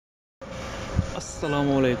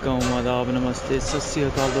Assalamualaikum, adab, namaste, sat sri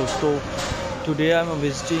akal dosto. Today I'm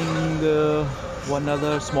visiting one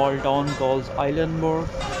other small town called Eilenburg.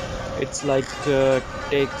 It's like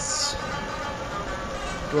takes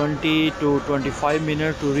 20 to 25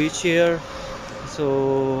 minutes to reach here.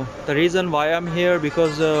 So the reason why I'm here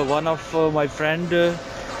because one of my friend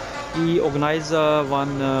he organized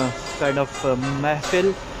one kind of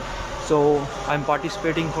mahfil. So I'm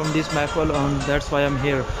participating from this mahfil and that's why I'm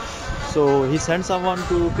here. So he sent someone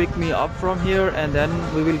to pick me up from here and then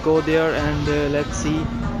we will go there and let's see.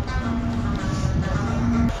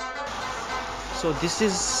 So this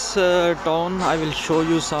is town. I will show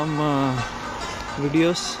you some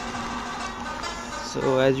videos.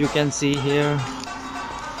 So as you can see here,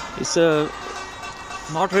 it's a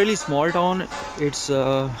not really small town. It's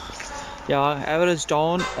yeah, average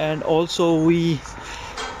town. And also we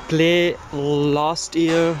play last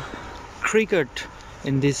year cricket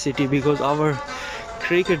in this city because our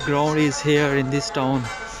cricket ground is here in this town.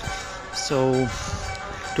 So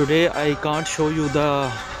today I can't show you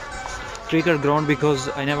the cricket ground because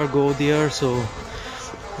I never go there, so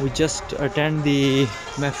we just attend the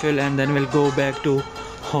mahfil and then we'll go back to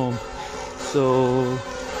home. So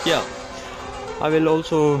yeah, I will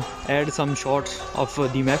also add some shots of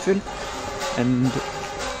the mahfil and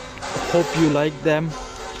hope you like them.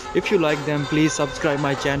 If you like them, please subscribe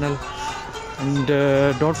my channel and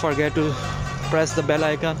don't forget to press the bell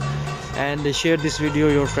icon and share this video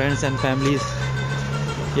with your friends and families.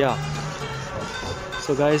 Yeah,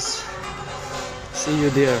 so guys, see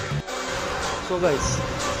you there. So guys,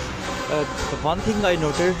 the one thing I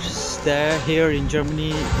noticed that here in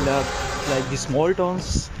Germany, like the small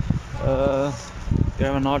towns,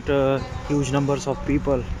 there are not huge numbers of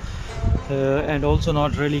people and also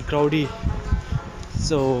not really crowdy.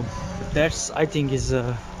 So that's, I think, is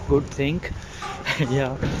a good thing.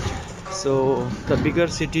 Yeah, so the bigger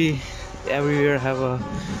city everywhere have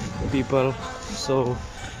people, so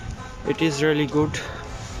it is really good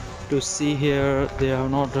to see here. There are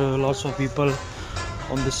not lots of people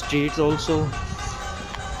on the streets also,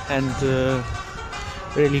 and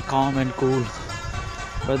really calm and cool.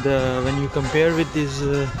 But when you compare with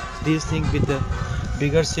these things with the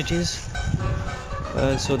bigger cities,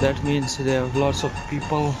 so that means there are lots of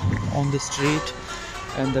people on the street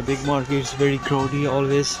and the big market is very crowded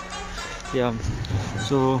always. Yeah,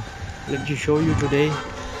 so let me show you today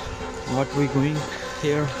what we're going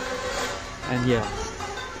here, and yeah,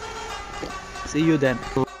 see you then.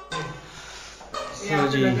 So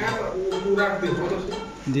ji,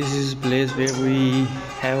 this is place where we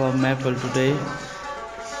have a maple today.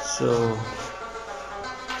 So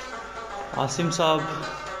Asim Saab,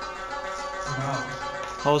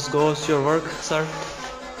 how's goes your work, sir?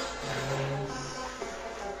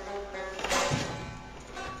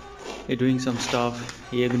 He doing some stuff.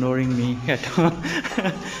 He ignoring me at all.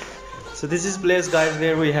 So this is place, guys,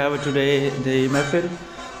 where we have today the mahfil.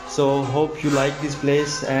 So hope you like this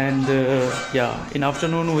place, and yeah, in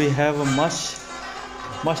afternoon we have a much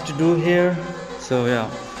to do here. So yeah,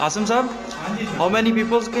 Asam Saab, how many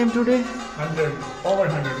people came today? 100, over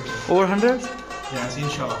 100. Over 100? Yes,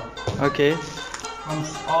 inshallah. Okay.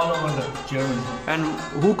 Comes all over the Germany. And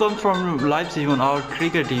who comes from Leipzig on our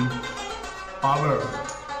cricket team? Power.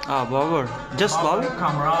 Ah, Bauer. Just Bauer?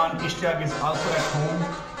 Kamran, Ishtiyaq is also at home.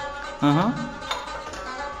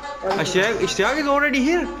 Ishtiyaq is already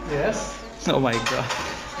here? Yes. Oh my god.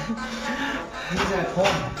 He's at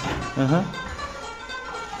home.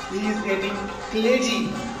 He is eating kaleji.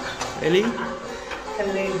 Really?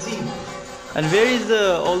 Kaleji. And where is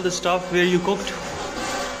all the stuff where you cooked?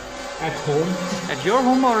 At home. At your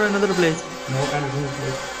home or another place? No, at home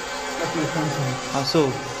place. That's my friend's home. Ah,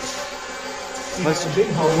 so. Bas big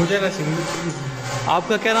house. मुझे ना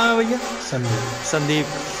आपका क्या नाम है भैया? Sandeep. Sandeep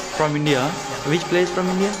from India. Which place from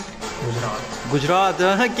India? Gujarat. Gujarat.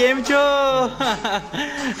 केम छो?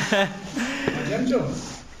 કેમ છો?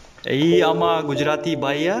 ई आमा गुजराती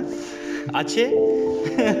भाइया अच्छे.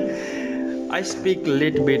 I speak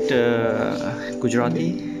little bit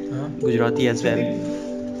Gujarati as well.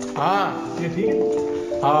 हाँ ये ठीक है.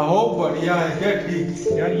 हाँ हो बढ़िया है क्या ठीक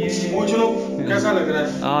यार ये पूछ लो कैसा लग रहा है.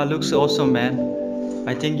 Ah, looks awesome, man.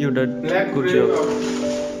 I think you did good job.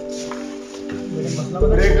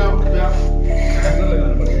 Breakup क्या हैंडल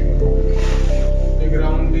लगाना पड़ेगा.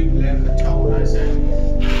 बैकग्राउंड भी ब्लैक अच्छा हो रहा है शायद.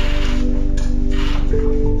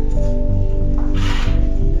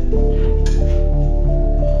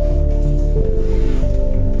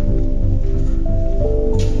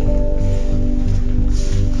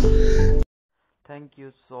 Thank you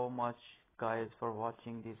so much, guys, for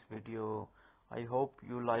watching this video. I hope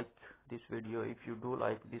you like this video. If you do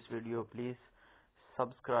like this video, please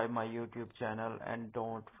subscribe my YouTube channel and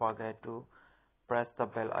don't forget to press the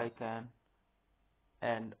bell icon,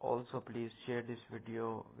 and also please share this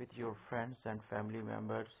video with your friends and family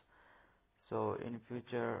members. So in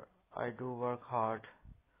future I do work hard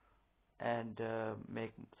and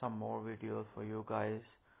make some more videos for you guys.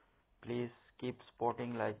 Please keep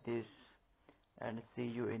supporting like this, and see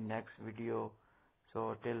you in next video.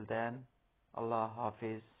 So till then, Allah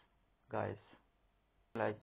Hafiz guys. Like